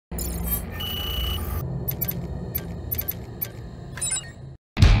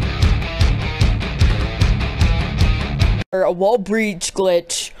a wall breach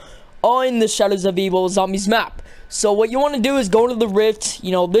glitch on the Shadows of Evil Zombies map. So what you want to do is go to the rift,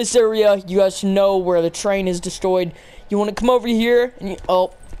 you know, this area. You guys should know where the train is destroyed. You want to come over here and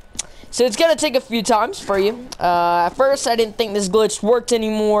so it's gonna take a few times for you. At first I didn't think this glitch worked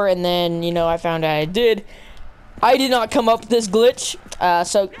anymore, and then, you know, I found out it did. I did not come up with this glitch.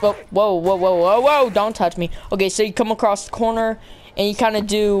 Whoa, don't touch me. Okay, so you come across the corner and you kind of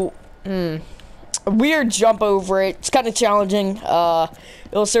do a weird jump over it. It's kind of challenging.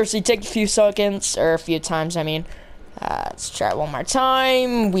 It'll seriously take a few seconds, or a few times, I mean. Let's try it one more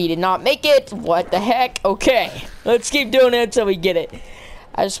time. We did not make it. What the heck? Okay, let's keep doing it until we get it.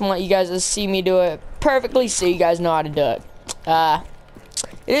 I just want you guys to see me do it perfectly so you guys know how to do it.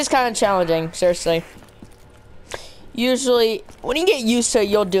 It is kind of challenging, seriously. Usually, when you get used to it,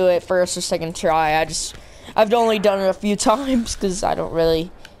 you'll do it first or second try. I've only done it a few times because I don't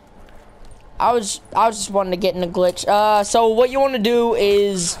really. I was just wanting to get in a glitch. So what you want to do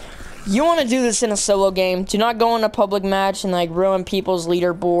is, you want to do this in a solo game. Do not go in a public match and like ruin people's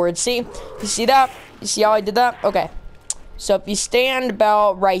leaderboard. See, you see that? You see how I did that? Okay. So if you stand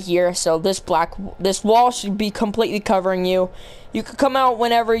about right here, so this wall should be completely covering you. You can come out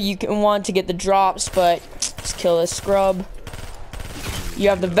whenever you want to get the drops, but let's kill this scrub. You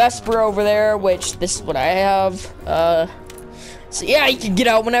have the Vesper over there, which this is what I have. So yeah, you can get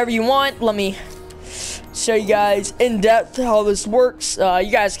out whenever you want. Let me show you guys in depth how this works. You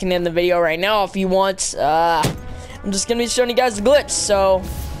guys can end the video right now if you want. I'm just gonna be showing you guys the glitch, so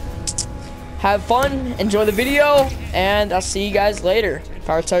have fun, enjoy the video, and I'll see you guys later.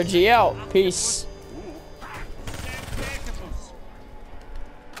 PowerTowerG out. Peace.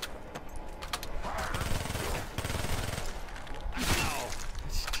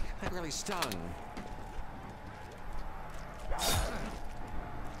 That really stung.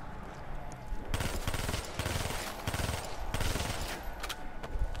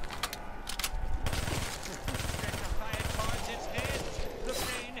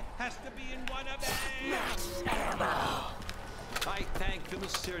 Has to be in one of them. I thank the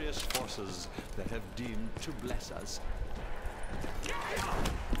mysterious forces that have deemed to bless us.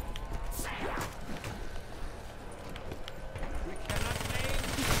 We cannot blame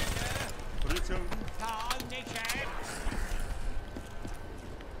nature for its own foul nature.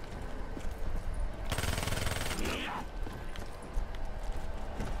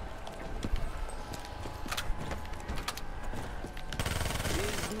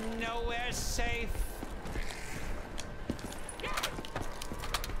 Nowhere safe. Kill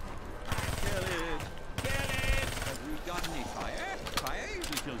it. Kill it. Have we got any fire? Fire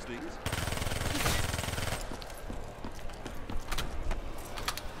usually kills things.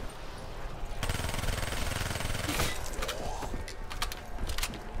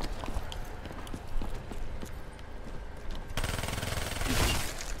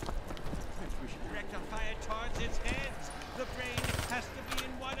 We should direct our fire towards its heads. The brain has to be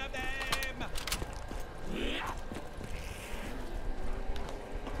in one of them.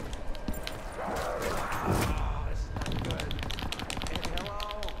 Oh, this is not good. Hey, hello?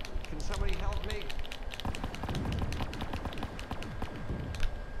 Can somebody help me?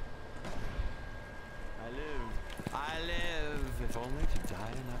 I live, if only to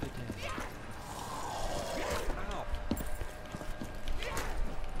die another day. Ow.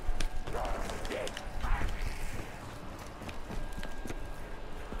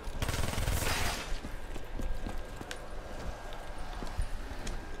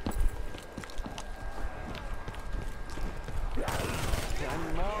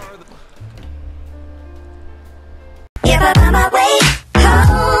 If I'm on my way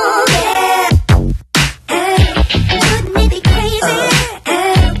home, yeah, hey, wouldn't it be crazy?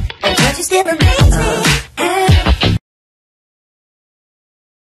 Hey, don't you still amaze me?